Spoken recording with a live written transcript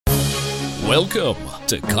Welcome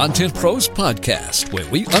to Content Pros Podcast, where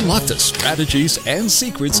we unlock the strategies and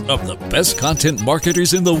secrets of the best content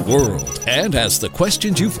marketers in the world and ask the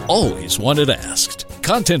questions you've always wanted asked.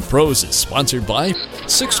 Content Pros is sponsored by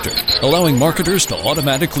Sixter, allowing marketers to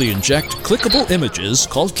automatically inject clickable images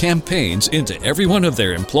called campaigns into every one of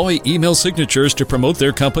their employee email signatures to promote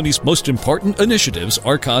their company's most important initiatives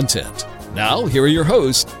or content. Now, here are your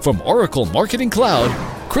hosts from Oracle Marketing Cloud,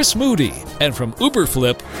 Chris Moody, and from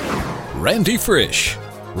Uberflip, Randy Frisch.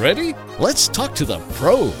 Ready? Let's talk to the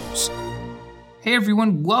pros. Hey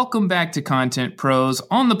everyone, welcome back to Content Pros.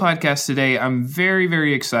 On the podcast today, I'm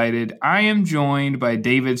very excited. I am joined by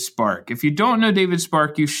David Spark. If you don't know David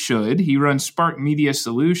Spark, you should. He runs Spark Media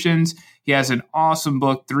Solutions. He has an awesome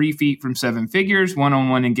book, 3 Feet from 7 Figures,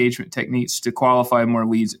 one-on-one engagement techniques to qualify more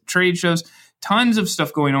leads at trade shows. Tons of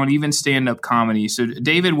stuff going on, even stand-up comedy. So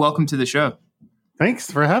David, welcome to the show.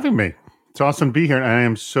 Thanks for having me. It's awesome to be here, and I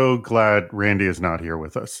am so glad Randy is not here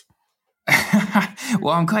with us.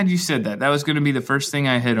 Well, I'm glad you said that. That was going to be the first thing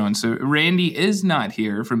I hit on. So Randy is not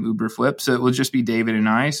here from Uberflip, so it will just be David and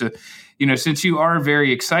I. So, since you are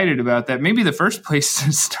very excited about that, maybe the first place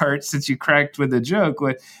to start, since you cracked with a joke,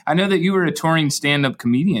 I know that you were a touring stand-up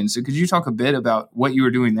comedian. So could you talk a bit about what you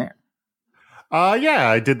were doing there? Yeah,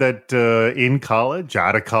 I did that in college,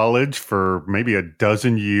 out of college for maybe a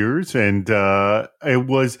dozen years. And it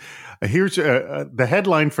was, here's the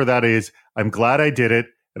headline for that is, I'm glad I did it,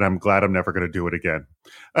 and I'm glad I'm never going to do it again.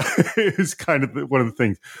 It's kind of one of the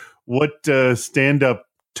things. What stand-up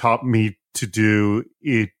taught me to do,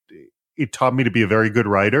 it taught me to be a very good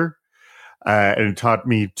writer, and it taught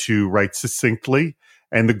me to write succinctly.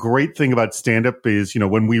 And the great thing about stand-up is,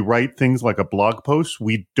 when we write things like a blog post,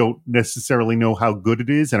 we don't necessarily know how good it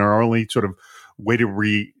is. And our only sort of way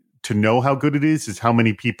to know how good it is how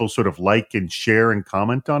many people sort of like and share and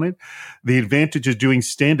comment on it. The advantage of doing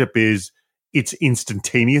stand-up is it's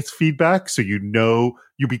instantaneous feedback. So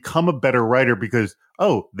you become a better writer because,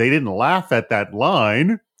 they didn't laugh at that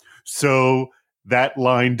line. So that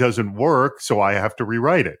line doesn't work. So I have to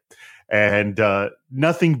rewrite it. And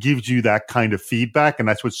nothing gives you that kind of feedback. And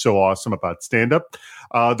that's what's so awesome about stand-up.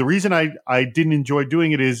 The reason I didn't enjoy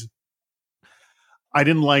doing it is I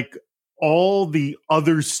didn't like all the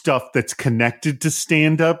other stuff that's connected to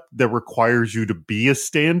stand-up that requires you to be a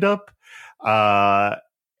stand-up.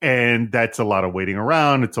 And that's a lot of waiting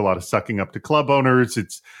around. It's a lot of sucking up to club owners.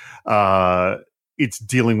 It's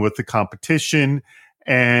dealing with the competition.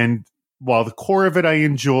 And while the core of it I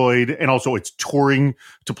enjoyed, and also it's touring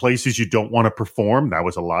to places you don't want to perform. That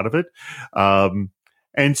was a lot of it.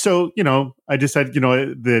 And so, I decided,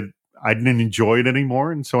 that I didn't enjoy it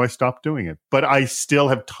anymore. And so I stopped doing it. But I still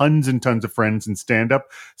have tons and tons of friends in stand-up,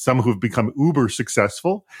 some who've become uber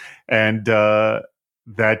successful. And it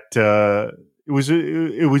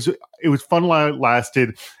was fun while it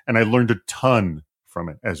lasted. And I learned a ton from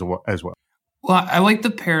it as well. Well, I like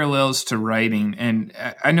the parallels to writing, and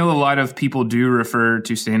I know a lot of people do refer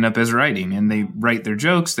to stand-up as writing, and they write their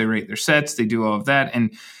jokes, they write their sets, they do all of that.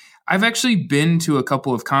 And I've actually been to a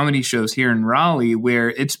couple of comedy shows here in Raleigh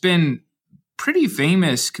where it's been pretty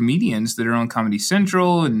famous comedians that are on Comedy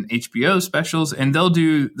Central and HBO specials, and they'll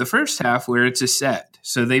do the first half where it's a set.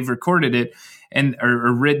 So they've recorded it and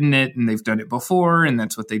or written it, and they've done it before, and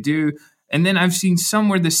that's what they do. And then I've seen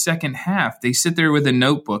somewhere the second half, they sit there with a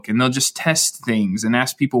notebook and they'll just test things and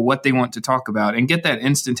ask people what they want to talk about and get that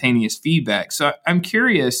instantaneous feedback. So I'm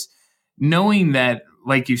curious, knowing that,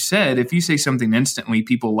 like you said, if you say something instantly,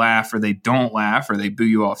 people laugh or they don't laugh or they boo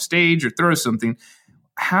you off stage or throw something.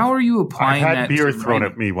 How are you applying that? I had beer thrown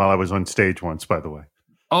at me while I was on stage once, by the way.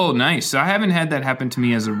 Oh, nice. So I haven't had that happen to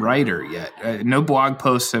me as a writer yet. No blog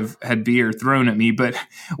posts have had beer thrown at me, but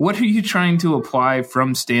what are you trying to apply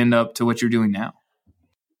from stand-up to what you're doing now?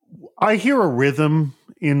 I hear a rhythm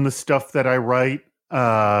in the stuff that I write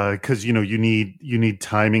because, you need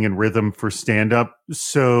timing and rhythm for stand-up.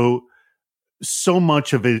 So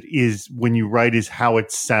much of it is when you write is how it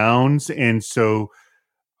sounds. And so,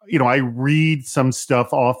 I read some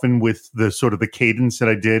stuff often with the sort of the cadence that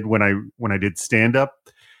I did when I did stand-up.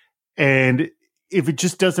 And if it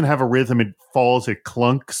just doesn't have a rhythm, it falls, it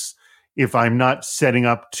clunks. If I'm not setting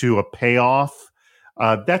up to a payoff,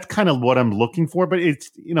 that's kind of what I'm looking for. But it's,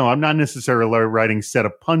 I'm not necessarily writing set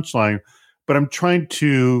up punchline, but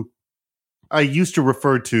I used to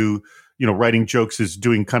refer to, writing jokes as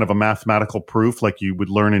doing kind of a mathematical proof like you would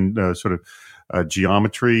learn in sort of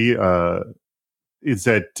geometry, is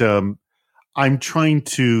that I'm trying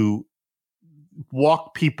to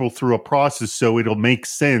walk people through a process so it'll make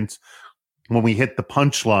sense when we hit the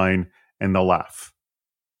punchline and they'll laugh.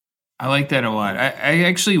 I like that a lot. I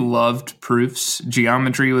actually loved proofs.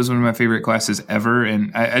 Geometry was one of my favorite classes ever,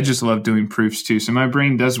 and I just love doing proofs too. So my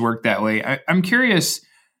brain does work that way. I'm curious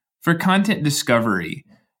for content discovery,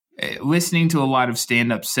 listening to a lot of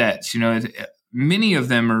stand-up sets, many of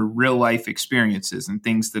them are real life experiences and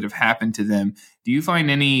things that have happened to them. Do you find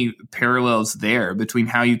any parallels there between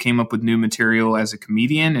how you came up with new material as a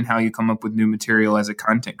comedian and how you come up with new material as a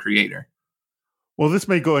content creator? Well, this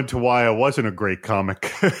may go into why I wasn't a great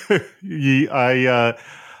comic. I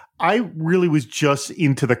really was just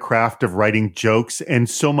into the craft of writing jokes, and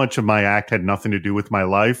so much of my act had nothing to do with my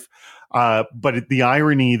life. But the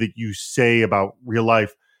irony that you say about real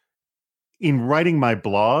life, in writing my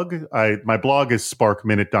blog is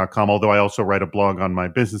sparkminute.com, although I also write a blog on my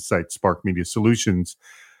business site, Spark Media Solutions.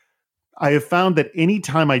 I have found that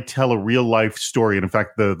anytime I tell a real life story, and in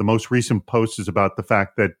fact, the most recent post is about the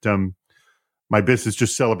fact that my business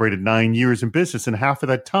just celebrated 9 years in business, and half of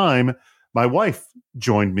that time, my wife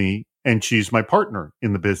joined me, and she's my partner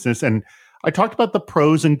in the business. And I talked about the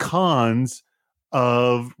pros and cons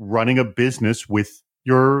of running a business with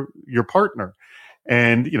your partner.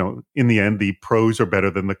 And, in the end, the pros are better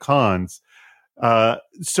than the cons.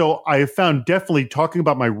 So I have found definitely talking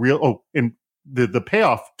about my and the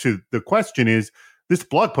payoff to the question is this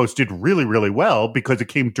blog post did really, really well because it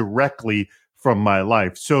came directly from my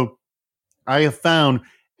life. So I have found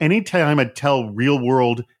anytime I tell real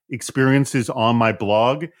world experiences on my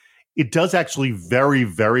blog, it does actually very,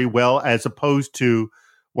 very well, as opposed to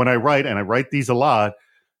when I write, and I write these a lot,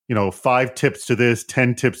 5 tips to this,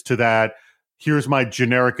 10 tips to that. Here's my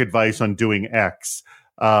generic advice on doing X.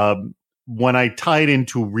 When I tie it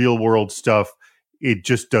into real world stuff, it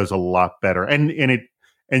just does a lot better. And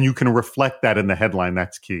you can reflect that in the headline.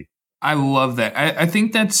 That's key. I love that. I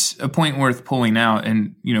think that's a point worth pulling out,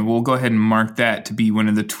 and we'll go ahead and mark that to be one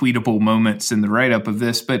of the tweetable moments in the write-up of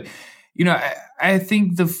this. But I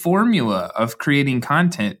think the formula of creating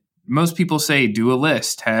content, most people say do a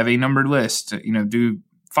list, have a numbered list, do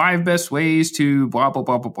 5 best ways to blah blah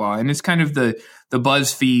blah blah blah, and it's kind of the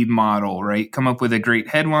BuzzFeed model, right? Come up with a great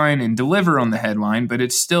headline and deliver on the headline, but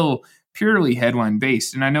it's still purely headline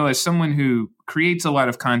based. And I know as someone who creates a lot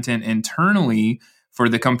of content internally for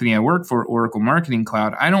the company I work for, Oracle Marketing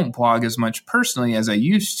Cloud, I don't blog as much personally as I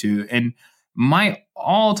used to. And my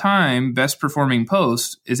all-time best performing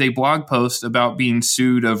post is a blog post about being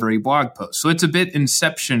sued over a blog post. So it's a bit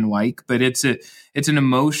Inception-like, but it's an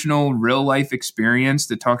emotional, real-life experience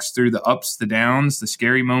that talks through the ups, the downs, the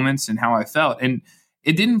scary moments, and how I felt. And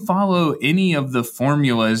it didn't follow any of the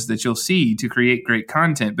formulas that you'll see to create great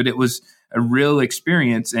content, but it was a real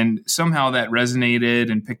experience, and somehow that resonated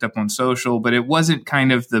and picked up on social, but it wasn't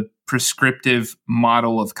kind of the prescriptive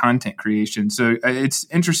model of content creation. So it's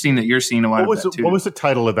interesting that you're seeing a lot of that too. What was the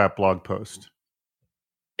title of that blog post?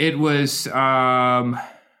 It was,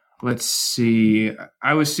 let's see,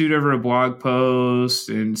 I was sued over a blog post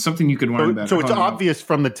and something you could learn about. So it's obvious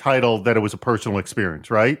from the title that it was a personal experience,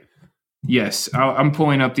 right? Yes, I'm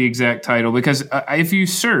pulling up the exact title because if you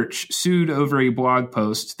search sued over a blog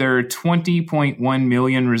post, there are 20.1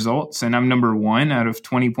 million results, and I'm number 1 out of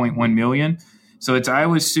 20.1 million. So it's I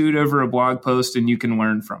was sued over a blog post, and you can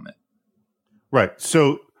learn from it. Right.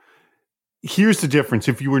 So here's the difference.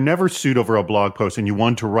 If you were never sued over a blog post and you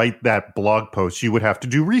wanted to write that blog post, you would have to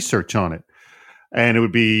do research on it. And it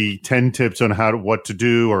would be 10 tips on what to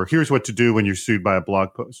do, or here's what to do when you're sued by a blog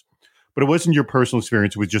post. But it wasn't your personal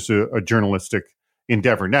experience. It was just a journalistic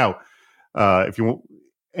endeavor. Now, if you want,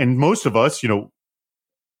 and most of us,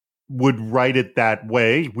 would write it that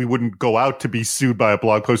way. We wouldn't go out to be sued by a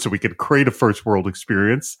blog post so we could create a first world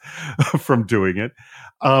experience from doing it.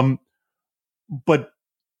 But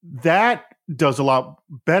that does a lot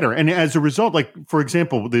better. And as a result, like, for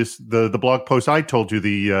example, the blog post I told you,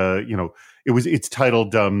 it's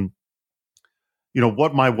titled,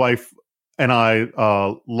 what my wife and I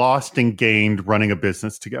lost and gained running a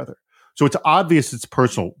business together. So it's obvious it's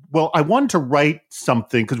personal. Well, I wanted to write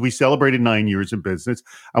something because we celebrated 9 years in business.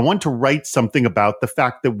 I wanted to write something about the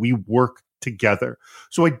fact that we work together.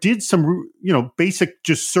 So I did some, basic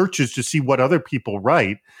just searches to see what other people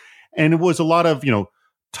write. And it was a lot of,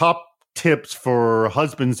 top tips for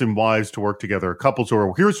husbands and wives to work together, couples,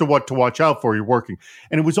 or here's what to watch out for, you're working.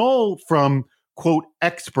 And it was all from, quote,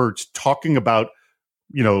 experts talking about,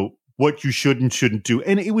 what you should and shouldn't do.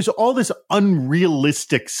 And it was all this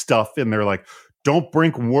unrealistic stuff in there, like don't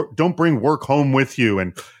bring work home with you,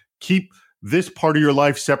 and keep this part of your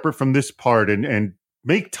life separate from this part, and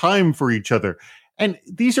make time for each other. And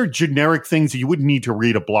these are generic things that you wouldn't need to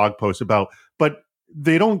read a blog post about, but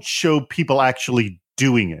they don't show people actually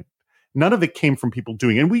doing it. None of it came from people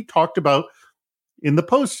doing it. And we talked about, in the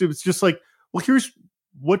post. It was just like, well, here's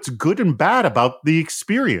what's good and bad about the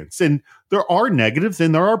experience. And there are negatives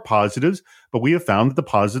and there are positives, but we have found that the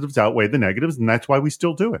positives outweigh the negatives, and that's why we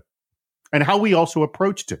still do it. And how we also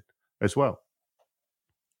approached it as well.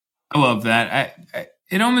 I love that.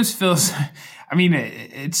 It almost feels, I mean,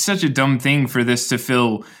 it's such a dumb thing for this to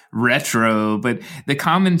feel retro, but the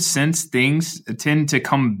common sense things tend to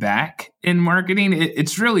come back in marketing.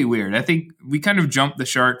 It's really weird. I think we kind of jumped the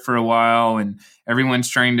shark for a while, and everyone's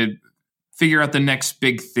trying to figure out the next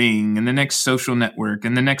big thing and the next social network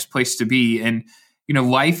and the next place to be. And,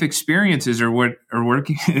 life experiences are what are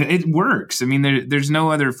working. It works. I mean, there's no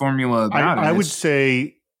other formula about it. I would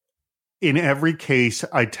say in every case,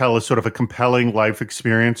 I tell a sort of a compelling life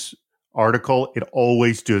experience article. It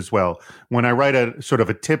always does well. When I write a sort of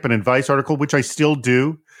a tip and advice article, which I still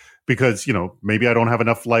do because, maybe I don't have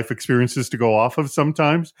enough life experiences to go off of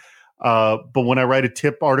sometimes. But when I write a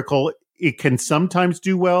tip article, it can sometimes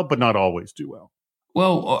do well, but not always do well.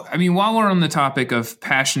 Well, I mean, while we're on the topic of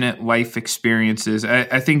passionate life experiences,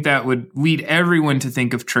 I think that would lead everyone to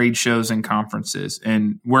think of trade shows and conferences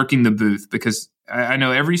and working the booth, because I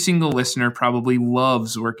know every single listener probably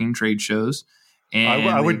loves working trade shows. And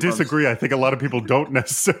I would disagree. I think a lot of people don't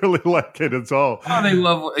necessarily like it at all.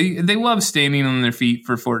 Oh, they love standing on their feet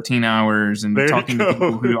for 14 hours and talking to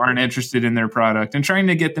people who aren't interested in their product and trying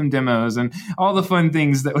to get them demos and all the fun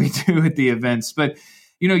things that we do at the events. But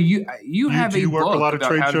you have do you work a lot of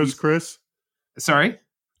trade shows, Chris? Sorry?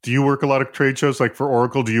 Do you work a lot of trade shows like for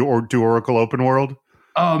Oracle? Do Oracle Open World?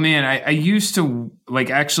 Oh man, I used to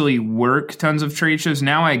actually work tons of trade shows.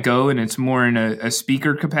 Now I go and it's more in a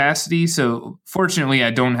speaker capacity. So fortunately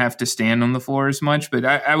I don't have to stand on the floor as much, but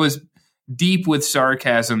I was deep with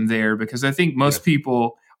sarcasm there because I think most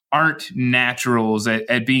people aren't naturals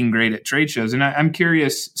at being great at trade shows. And I'm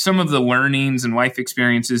curious, some of the learnings and life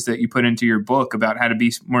experiences that you put into your book about how to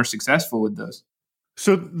be more successful with those.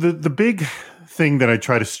 So the big thing that I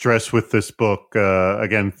try to stress with this book,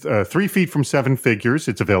 again, 3 Feet from Seven Figures,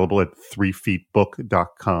 it's available at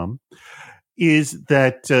 3feetbook.com, is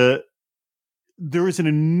that there is an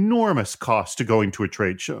enormous cost to going to a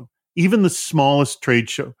trade show. Even the smallest trade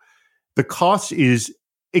show, the cost is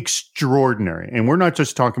extraordinary. And we're not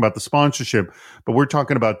just talking about the sponsorship, but we're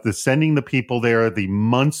talking about the sending the people there, the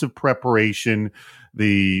months of preparation,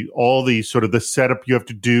 all the sort of the setup you have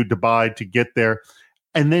to do to buy to get there.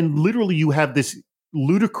 And then literally you have this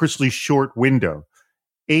ludicrously short window,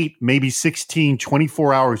 8, maybe 16,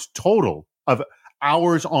 24 hours total of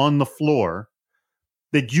hours on the floor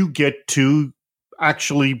that you get to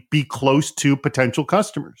actually be close to potential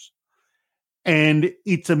customers. And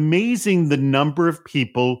it's amazing the number of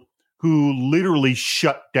people who literally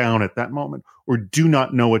shut down at that moment or do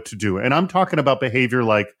not know what to do. And I'm talking about behavior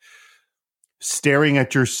like staring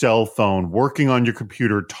at your cell phone, working on your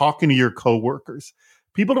computer, talking to your coworkers.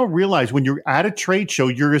 People don't realize when you're at a trade show,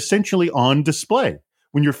 you're essentially on display.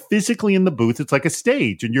 When you're physically in the booth, it's like a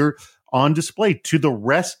stage and you're on display to the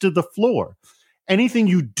rest of the floor. Anything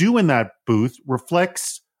you do in that booth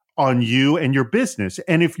reflects on you and your business.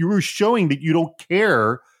 And if you were showing that you don't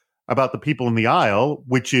care about the people in the aisle,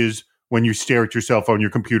 which is when you stare at your cell phone, your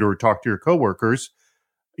computer, or talk to your coworkers,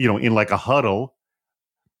 in like a huddle,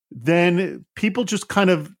 then people just kind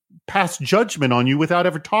of pass judgment on you without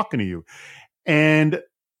ever talking to you. And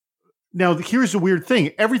now here's the weird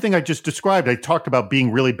thing. Everything I just described, I talked about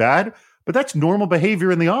being really bad, but that's normal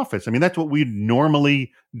behavior in the office. I mean, that's what we'd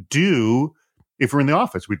normally do if we're in the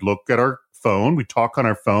office. We'd look at our phone, we'd talk on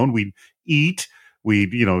our phone, we'd eat,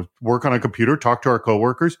 we'd, work on a computer, talk to our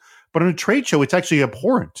coworkers. But on a trade show, it's actually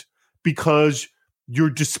abhorrent because you're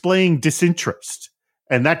displaying disinterest.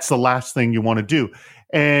 And that's the last thing you want to do.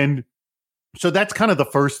 And so that's kind of the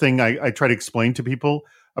first thing I try to explain to people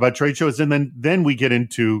about trade shows. And then we get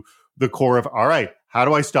into the core of, all right, how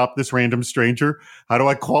do I stop this random stranger? How do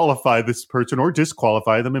I qualify this person or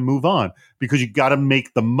disqualify them and move on? Because you got to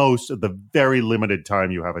make the most of the very limited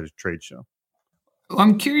time you have at a trade show. Well,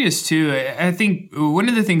 I'm curious too. I think one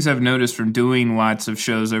of the things I've noticed from doing lots of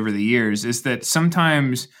shows over the years is that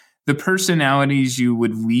sometimes the personalities you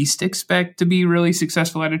would least expect to be really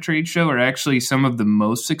successful at a trade show are actually some of the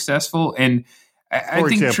most successful. And I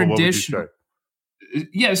think traditionally,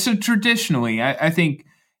 so traditionally, I think,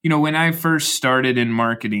 when I first started in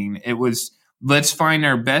marketing, it was let's find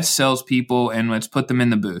our best salespeople and let's put them in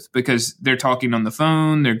the booth because they're talking on the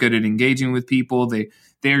phone. They're good at engaging with people.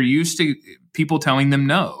 They're used to people telling them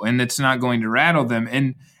no, and it's not going to rattle them.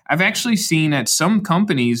 And I've actually seen at some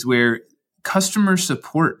companies where customer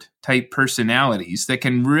support type personalities that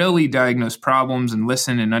can really diagnose problems and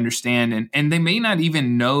listen and understand. And they may not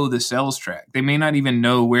even know the sales track. They may not even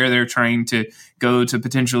know where they're trying to go to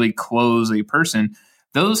potentially close a person.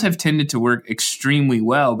 Those have tended to work extremely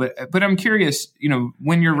well. But I'm curious,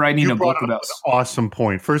 when you're writing a book about... Awesome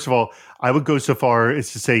point. First of all, I would go so far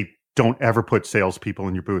as to say, don't ever put salespeople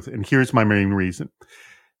in your booth. And here's my main reason.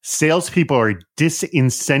 Salespeople are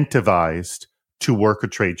disincentivized to work a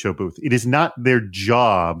trade show booth. It is not their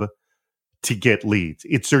job to get leads.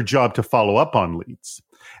 It's their job to follow up on leads.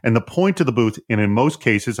 And the point of the booth, and in most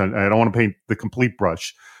cases, I don't want to paint the complete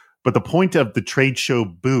brush, but the point of the trade show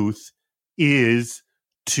booth is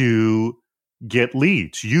to get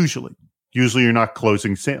leads, usually. Usually you're not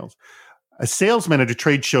closing sales. A salesman at a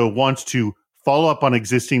trade show wants to follow up on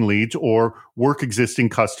existing leads or work existing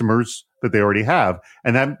customers that they already have.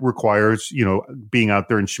 And that requires, being out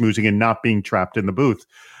there and schmoozing and not being trapped in the booth.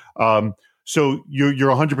 So you're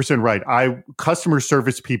 100% right. Customer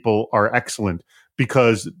service people are excellent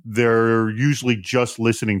because they're usually just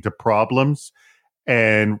listening to problems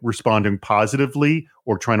and responding positively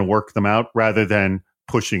or trying to work them out rather than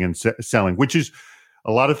pushing and selling, which is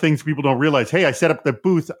a lot of things people don't realize. Hey, I set up the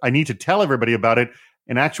booth. I need to tell everybody about it.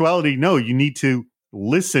 In actuality, no, you need to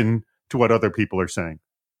listen to what other people are saying.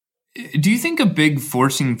 Do you think a big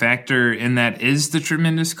forcing factor in that is the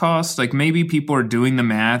tremendous cost? Like maybe people are doing the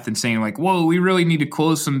math and saying like, whoa, we really need to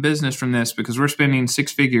close some business from this because we're spending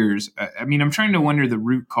six figures. I mean, I'm trying to wonder the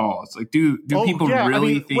root cause. Like, do people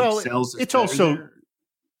really think sales is it's also there?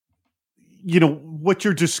 What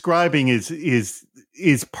you're describing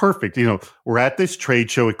is perfect. We're at this trade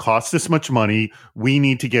show. It costs this much money. We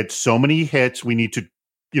need to get so many hits. We need to,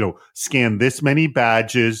 scan this many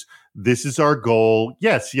badges. This is our goal.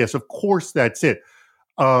 Yes, of course, that's it.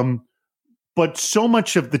 But so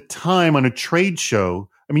much of the time on a trade show,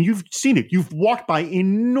 I mean, you've seen it. You've walked by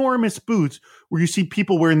enormous booths where you see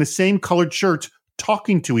people wearing the same colored shirts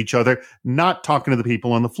talking to each other, not talking to the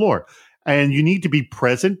people on the floor. And you need to be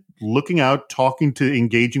present, looking out, talking to,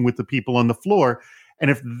 engaging with the people on the floor. And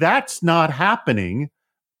if that's not happening,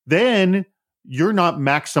 then you're not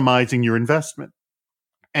maximizing your investment.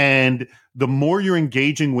 And the more you're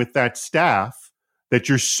engaging with that staff that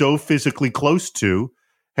you're so physically close to,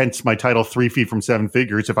 hence my title, 3 feet from 7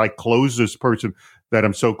 figures, if I close this person that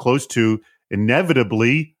I'm so close to,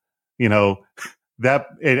 inevitably, that,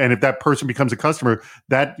 and if that person becomes a customer,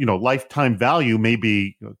 that, lifetime value may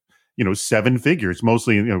be, 7 figures.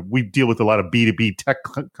 Mostly, we deal with a lot of B2B tech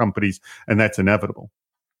companies, and that's inevitable.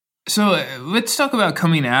 So let's talk about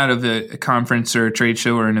coming out of a conference or a trade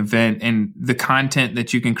show or an event and the content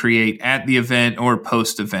that you can create at the event or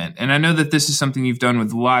post-event. And I know that this is something you've done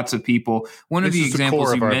with lots of people. One of the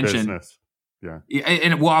examples you mentioned. Business. Yeah.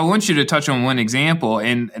 And I want you to touch on one example,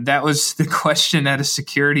 and that was the question at a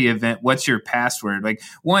security event, what's your password? Like,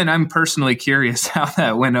 one, I'm personally curious how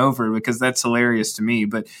that went over because that's hilarious to me.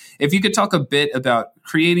 But if you could talk a bit about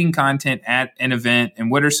creating content at an event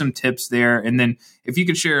and what are some tips there? And then if you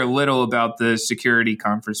could share a little about the security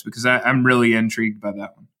conference, because I'm really intrigued by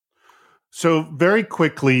that one. So very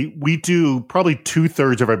quickly, we do probably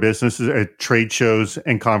 2/3 of our business at trade shows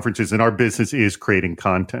and conferences, and our business is creating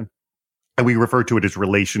content. And we refer to it as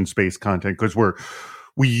relations-based content because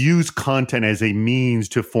we use content as a means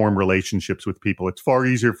to form relationships with people. It's far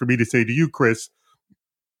easier for me to say to you, Chris,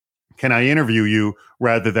 can I interview you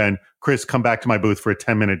rather than, Chris, come back to my booth for a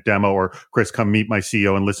 10-minute demo, or Chris, come meet my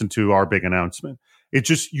CEO and listen to our big announcement. It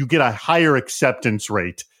just, you get a higher acceptance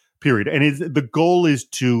rate, period. And the goal is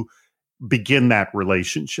to begin that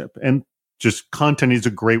relationship. And just content is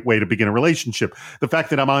a great way to begin a relationship. The fact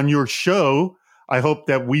that I'm on your show, I hope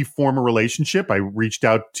that we form a relationship. I reached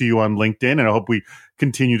out to you on LinkedIn, and I hope we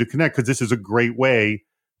continue to connect because this is a great way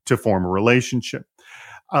to form a relationship.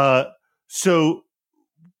 So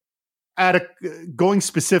going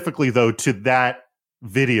specifically, though, to that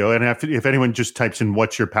video, and if anyone just types in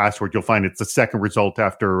 "what's your password," you'll find it's the second result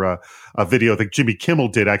after a video that Jimmy Kimmel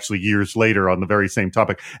did actually years later on the very same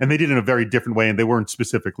topic. And they did it in a very different way, and they weren't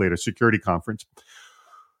specifically at a security conference.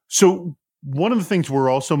 So one of the things we're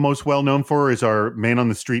also most well known for is our man on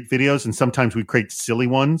the street videos, and sometimes we create silly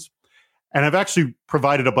ones. And I've actually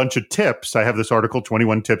provided a bunch of tips. I have this article,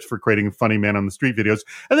 21 tips for creating funny man on the street videos.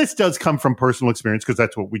 And this does come from personal experience because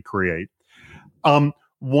that's what we create.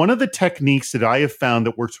 One of the techniques that I have found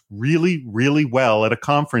that works really, really well at a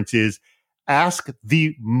conference is ask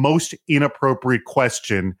the most inappropriate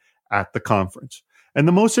question at the conference. And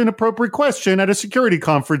the most inappropriate question at a security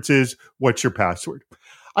conference is, what's your password?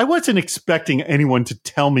 I wasn't expecting anyone to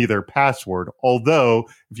tell me their password, although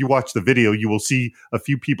if you watch the video, you will see a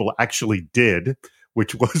few people actually did,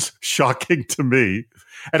 which was shocking to me.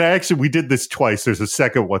 And we did this twice. There's a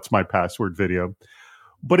second What's My Password video.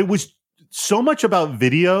 But it was so much about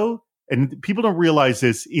video, and people don't realize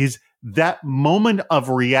this, is that moment of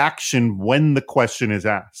reaction when the question is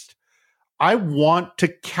asked. I want to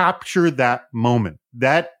capture that moment,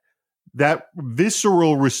 that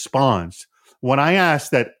visceral response when I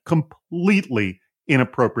ask that completely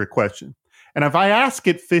inappropriate question. And if I ask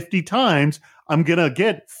it 50 times, I'm going to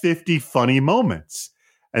get 50 funny moments.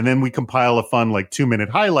 And then we compile a fun 2-minute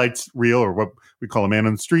highlights reel, or what we call a man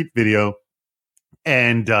on the street video.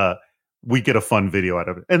 And we get a fun video out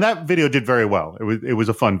of it. And that video did very well. It was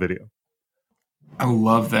a fun video. I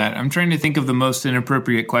love that. I'm trying to think of the most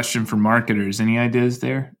inappropriate question for marketers. Any ideas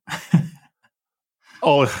there?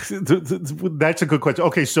 Oh, that's a good question.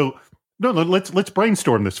 Okay, so no, let's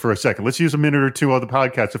brainstorm this for a second. Let's use a minute or two on the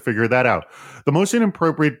podcast to figure that out. The most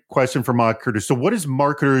inappropriate question for marketers. So what is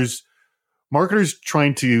marketers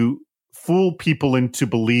trying to fool people into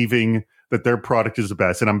believing that their product is the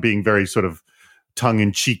best? And I'm being very sort of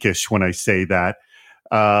tongue-in-cheekish when I say that.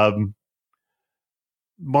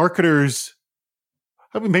 Marketers,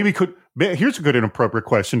 here's a good inappropriate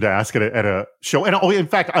question to ask at a show. And in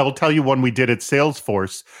fact, I will tell you one we did at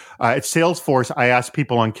Salesforce. At Salesforce, I asked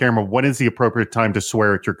people on camera, when is the appropriate time to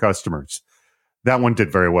swear at your customers? That one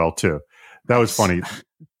did very well too. That was funny.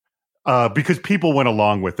 Because people went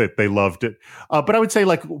along with it. They loved it. But I would say,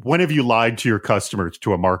 when have you lied to your customers,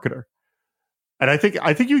 to a marketer? And I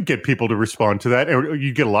think you'd get people to respond to that. Or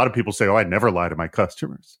you'd get a lot of people say, oh, I never lie to my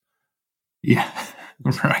customers. Yeah,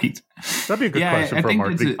 right. That'd be a good question for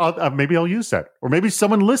marketing. Maybe I'll use that. Or maybe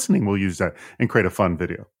someone listening will use that and create a fun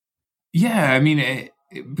video. Yeah, I mean,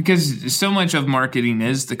 because so much of marketing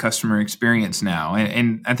is the customer experience now.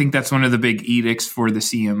 And I think that's one of the big edicts for the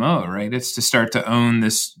CMO, right? It's to start to own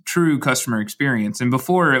this true customer experience. And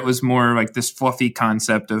before, it was more like this fluffy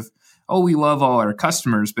concept of, oh, we love all our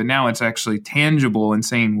customers, but now it's actually tangible and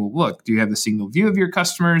saying, well, look, do you have a single view of your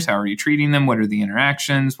customers? How are you treating them? What are the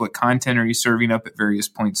interactions? What content are you serving up at various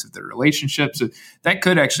points of the relationship? So that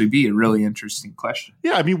could actually be a really interesting question.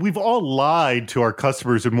 Yeah, I mean, we've all lied to our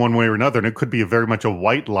customers in one way or another, and it could be very much a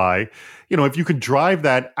white lie. If you can drive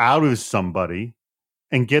that out of somebody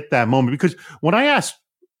and get that moment, because when I asked,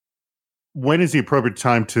 when is the appropriate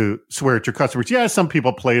time to swear at your customers? Yeah, some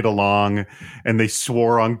people played along and they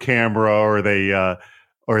swore on camera, or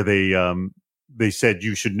they said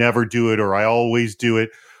you should never do it, or I always do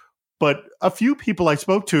it. But a few people I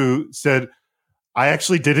spoke to said, I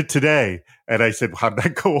actually did it today. And I said, how did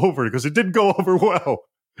that go over? Because it didn't go over well.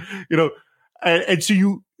 And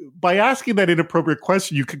so by asking that inappropriate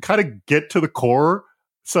question, you can kind of get to the core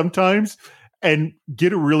sometimes and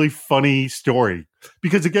get a really funny story.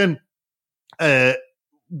 Because again,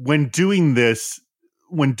 when doing these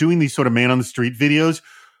sort of man on the street videos,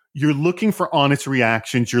 you're looking for honest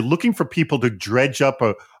reactions. You're looking for people to dredge up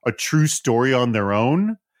a true story on their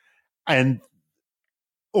own, and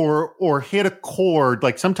or hit a chord.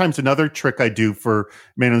 Like sometimes another trick I do for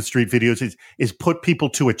man on the street videos is put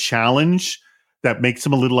people to a challenge that makes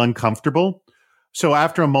them a little uncomfortable. So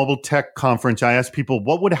after a mobile tech conference, I asked people,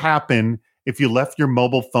 what would happen if you left your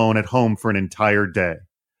mobile phone at home for an entire day?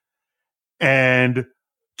 And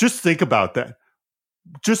just think about that.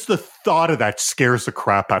 Just the thought of that scares the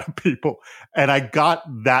crap out of people. And I got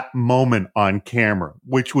that moment on camera,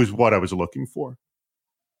 which was what I was looking for.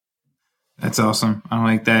 That's awesome. I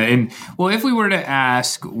like that. And well, if we were to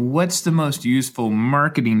ask, what's the most useful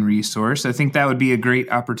marketing resource? I think that would be a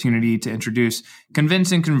great opportunity to introduce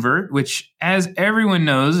Convince and Convert, which, as everyone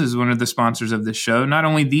knows, is one of the sponsors of this show. Not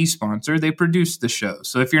only the sponsor, they produce the show.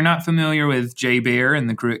 So if you're not familiar with Jay Baer and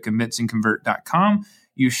the crew at convinceandconvert.com,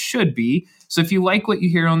 you should be. So if you like what you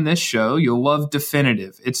hear on this show, you'll love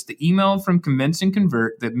Definitive. It's the email from Convince and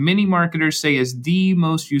Convert that many marketers say is the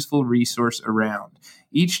most useful resource around.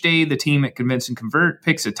 Each day, the team at Convince and Convert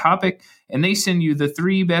picks a topic, and they send you the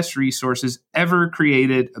 3 best resources ever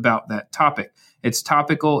created about that topic. It's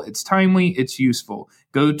topical, it's timely, it's useful.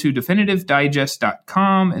 Go to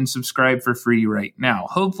definitivedigest.com and subscribe for free right now.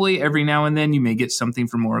 Hopefully, every now and then you may get something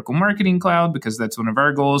from Oracle Marketing Cloud, because that's one of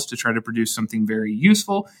our goals, to try to produce something very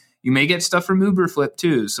useful. You may get stuff from Uberflip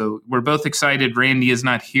too. So we're both excited. Randy is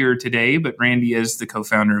not here today, but Randy is the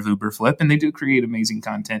co-founder of Uberflip, and they do create amazing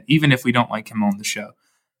content, even if we don't like him on the show.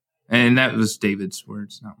 And that was David's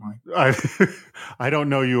words, not mine. I don't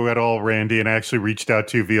know you at all, Randy, and I actually reached out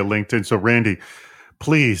to you via LinkedIn. So, Randy,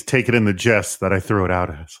 please take it in the jest that I threw it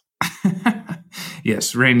out as.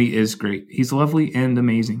 Yes, Randy is great. He's lovely and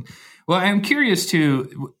amazing. Well, I'm curious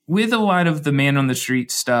too, with a lot of the man on the street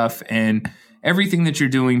stuff and everything that you're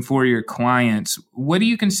doing for your clients, what do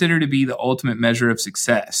you consider to be the ultimate measure of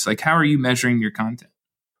success? Like, how are you measuring your content?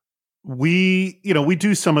 We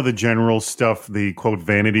do some of the general stuff, the quote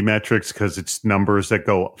vanity metrics, because it's numbers that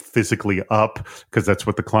go physically up because that's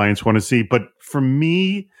what the clients want to see. But for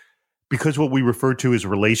me, because what we refer to as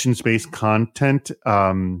relations-based content,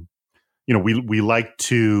 we like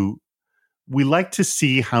to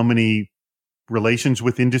see how many relations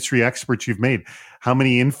with industry experts you've made, how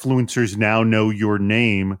many influencers now know your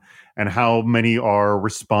name, and how many are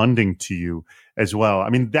responding to you as well. I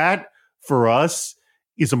mean, that for us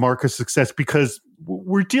is a mark of success because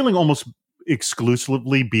we're dealing almost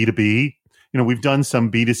exclusively B2B. We've done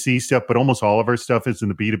some B2C stuff, but almost all of our stuff is in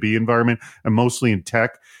the B2B environment and mostly in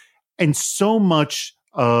tech. And so much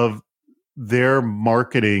of their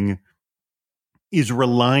marketing is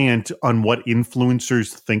reliant on what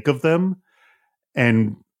influencers think of them.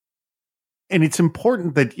 And it's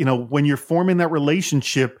important that, when you're forming that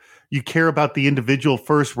relationship, you care about the individual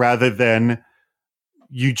first rather than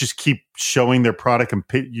you just keep showing their product and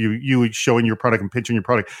you showing your product and pitching your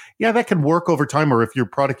product. Yeah, that can work over time, or if your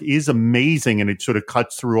product is amazing and it sort of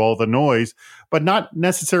cuts through all the noise, but not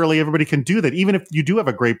necessarily everybody can do that. Even if you do have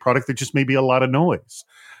a great product, there just may be a lot of noise.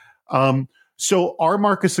 So our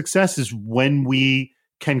mark of success is when we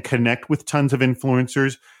can connect with tons of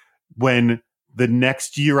influencers, when the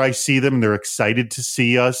next year I see them, they're excited to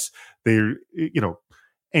see us. They're,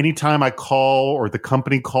 anytime I call or the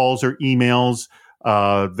company calls or emails,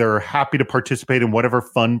 they're happy to participate in whatever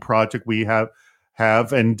fun project we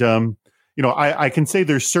have. And, I can say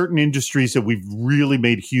there's certain industries that we've really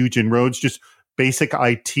made huge inroads, just basic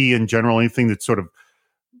IT in general, anything that's sort of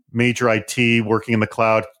major IT working in the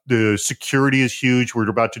cloud. The security is huge. We're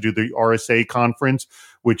about to do the RSA conference,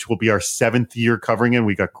 which will be our 7th year covering it.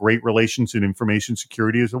 We got great relations in information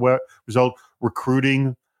security as a result.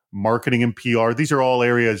 Recruiting, marketing, and PR. These are all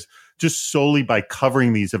areas just solely by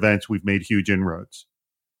covering these events, we've made huge inroads.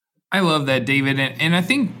 I love that, David. And I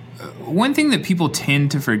think one thing that people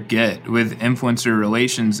tend to forget with influencer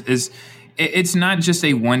relations is it's not just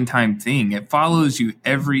a one-time thing. It follows you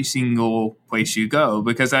every single place you go,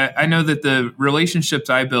 because I know that the relationships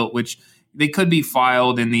I built, which they could be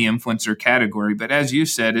filed in the influencer category, but as you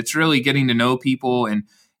said, it's really getting to know people and,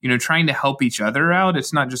 trying to help each other out.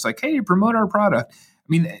 It's not just like, hey, promote our product. I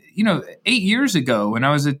mean, 8 years ago when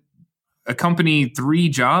I was at a company 3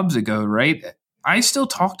 jobs ago, right? I still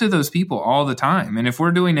talk to those people all the time. And if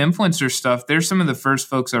we're doing influencer stuff, they're some of the first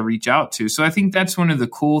folks I reach out to. So I think that's one of the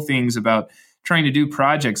cool things about trying to do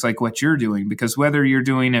projects like what you're doing, because whether you're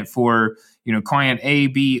doing it for, client A,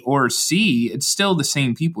 B, or C, it's still the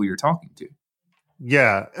same people you're talking to.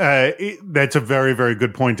 Yeah, that's a very, very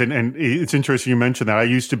good point. And it's interesting you mentioned that. I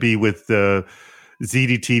used to be with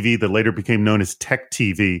ZDTV that later became known as Tech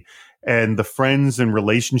TV. And the friends and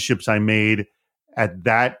relationships I made at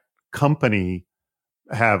that company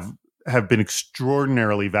have been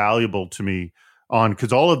extraordinarily valuable to me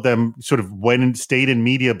because all of them sort of went and stayed in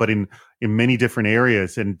media, but in many different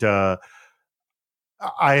areas. And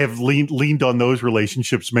I have leaned on those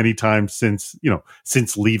relationships many times since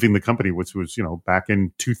leaving the company, which was, back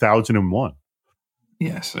in 2001.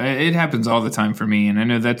 Yes, it happens all the time for me. And I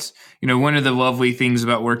know that's, one of the lovely things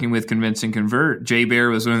about working with Convince and Convert. Jay Baer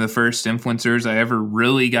was one of the first influencers I ever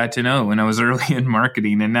really got to know when I was early in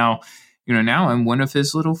marketing. And now, now I'm one of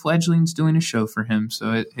his little fledglings doing a show for him.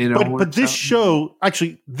 So it all works But this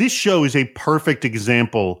show is a perfect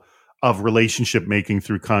example of relationship making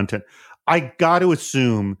through content. I got to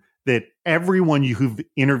assume that everyone who've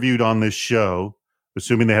interviewed on this show,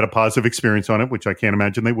 assuming they had a positive experience on it, which I can't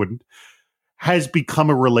imagine they wouldn't, has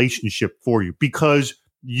become a relationship for you because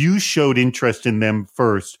you showed interest in them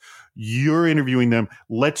first. You're interviewing them.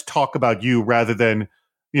 Let's talk about you rather than,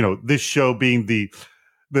 this show being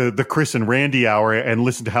the Chris and Randy hour and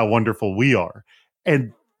listen to how wonderful we are.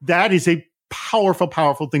 And that is a powerful,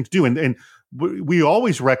 powerful thing to do. And we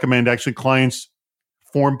always recommend actually clients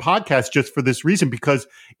form podcasts just for this reason, because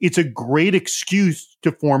it's a great excuse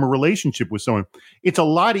to form a relationship with someone. It's a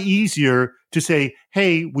lot easier to say,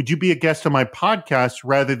 hey, would you be a guest on my podcast,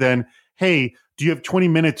 rather than, hey, do you have 20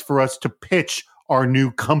 minutes for us to pitch our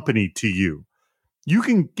new company to you? You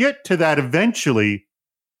can get to that eventually,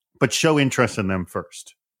 but show interest in them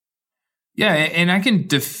first. Yeah, and I can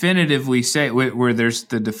definitively say, where there's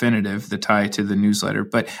the tie to the newsletter,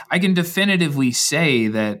 but I can definitively say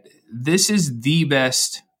that this is the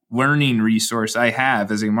best learning resource I have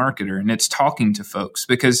as a marketer, and it's talking to folks,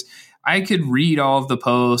 because I could read all of the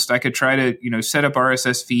posts. I could try to, set up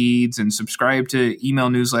RSS feeds and subscribe to email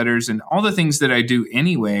newsletters and all the things that I do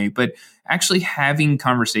anyway. But actually having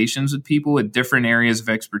conversations with people with different areas of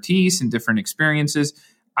expertise and different experiences,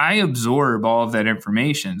 I absorb all of that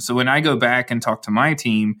information. So when I go back and talk to my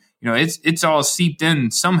team, it's all seeped in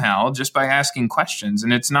somehow just by asking questions.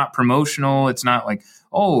 And it's not promotional. It's not like,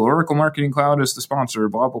 oh, Oracle Marketing Cloud is the sponsor,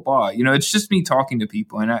 blah, blah, blah. It's just me talking to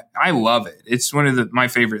people. And I love it. It's one of my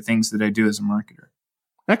favorite things that I do as a marketer.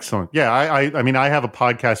 Excellent. Yeah. I mean, I have a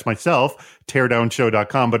podcast myself,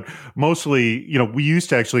 teardownshow.com, but mostly, we used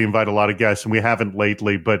to actually invite a lot of guests and we haven't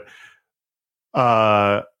lately, but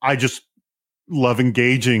I just love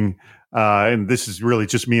engaging. And this is really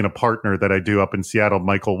just me and a partner that I do up in Seattle,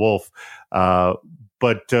 Michael Wolf.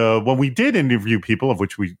 But when we did interview people, of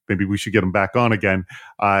which maybe we should get them back on again,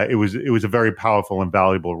 it was a very powerful and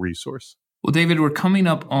valuable resource. Well, David, we're coming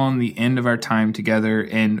up on the end of our time together,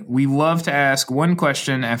 and we love to ask one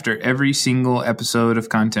question after every single episode of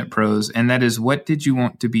Content Pros, and that is, what did you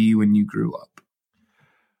want to be when you grew up?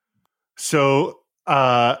 So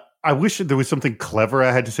I wish there was something clever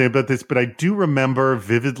I had to say about this, but I do remember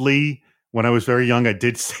vividly when I was very young, I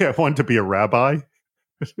did say I wanted to be a rabbi.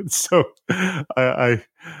 So I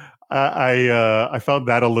found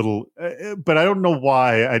that a little, but I don't know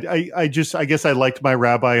why. I guess I liked my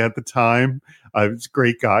rabbi at the time. He's a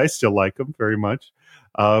great guy. I still like him very much.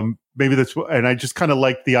 Maybe that's, and I just kind of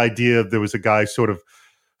liked the idea of there was a guy sort of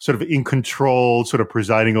in control, sort of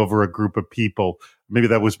presiding over a group of people. Maybe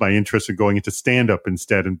that was my interest in going into stand-up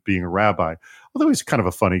instead and being a rabbi. Although he's kind of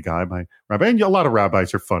a funny guy, my rabbi. And a lot of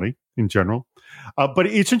rabbis are funny in general. But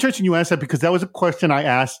it's interesting you asked that because that was a question I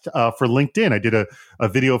asked for LinkedIn. I did a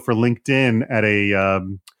video for LinkedIn at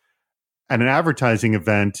an advertising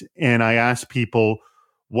event, and I asked people,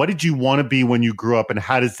 what did you want to be when you grew up, and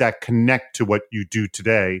how does that connect to what you do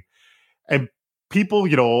today? And people,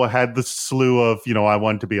 had the slew of, I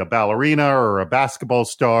wanted to be a ballerina or a basketball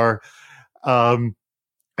star.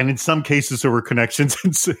 And in some cases, there were connections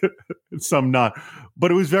and some not. But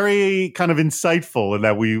it was very kind of insightful in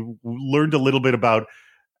that we learned a little bit about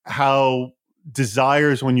how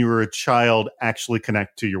desires when you were a child actually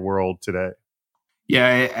connect to your world today.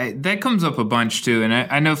 Yeah, that comes up a bunch too. And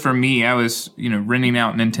I know for me, I was, renting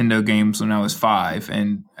out Nintendo games when I was 5,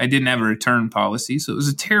 and I didn't have a return policy. So it was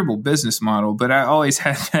a terrible business model, but I always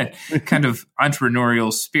had that kind of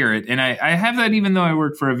entrepreneurial spirit. And I have that even though I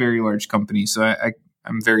work for a very large company. So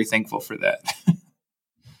I'm very thankful for that.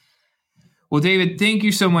 Well, David, thank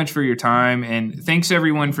you so much for your time. And thanks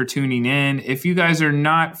everyone for tuning in. If you guys are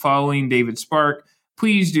not following David Spark,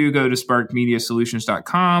 please do go to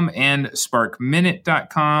sparkmediasolutions.com and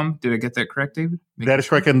sparkminute.com. Did I get that correct, David? That is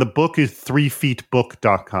correct. And the book is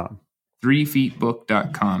 3feetbook.com.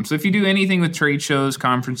 3feetbook.com. So if you do anything with trade shows,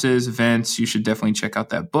 conferences, events, you should definitely check out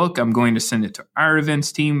that book. I'm going to send it to our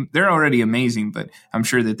events team. They're already amazing, but I'm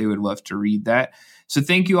sure that they would love to read that. So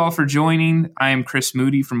thank you all for joining. I am Chris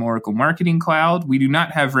Moody from Oracle Marketing Cloud. We do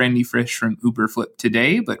not have Randy Frisch from Uberflip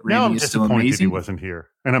today, but Randy is still amazing. He wasn't here,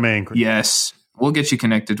 and I'm angry. Yes, we'll get you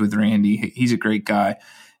connected with Randy. He's a great guy.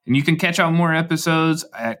 And you can catch out more episodes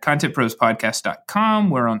at contentprospodcast.com.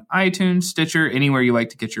 We're on iTunes, Stitcher, anywhere you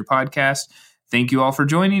like to get your podcast. Thank you all for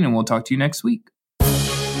joining, and we'll talk to you next week.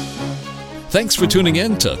 Thanks for tuning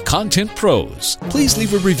in to Content Pros. Please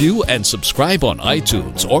leave a review and subscribe on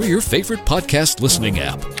iTunes or your favorite podcast listening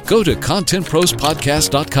app. Go to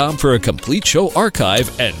contentprospodcast.com for a complete show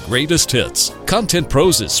archive and greatest hits. Content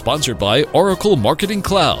Pros is sponsored by Oracle Marketing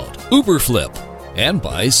Cloud, Uberflip, and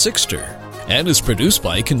by Sixter, and is produced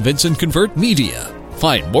by Convince and Convert Media.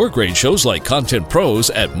 Find more great shows like Content Pros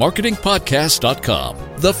at marketingpodcast.com,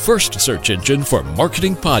 the first search engine for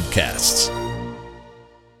marketing podcasts.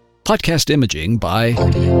 Podcast imaging by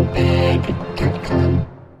AudioBag.com.